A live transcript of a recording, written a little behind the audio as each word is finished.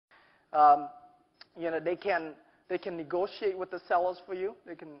They can negotiate with the sellers for you.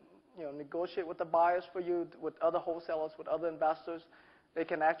 They can negotiate with the buyers for you, with other wholesalers, with other investors. They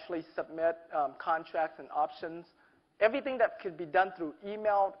can actually submit contracts and options. Everything that could be done through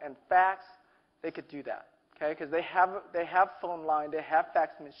email and fax, they could do that. Okay, because they have phone line, they have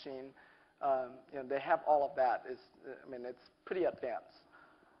fax machine, they have all of that. It's pretty advanced.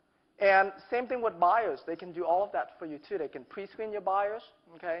 And same thing with buyers. They can do all of that for you too. They can pre-screen your buyers.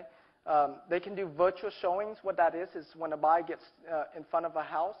 Okay, they can do virtual showings. What that is when a buyer gets in front of a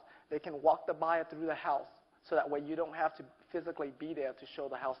house, they can walk the buyer through the house, so that way you don't have to physically be there to show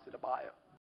the house to the buyer.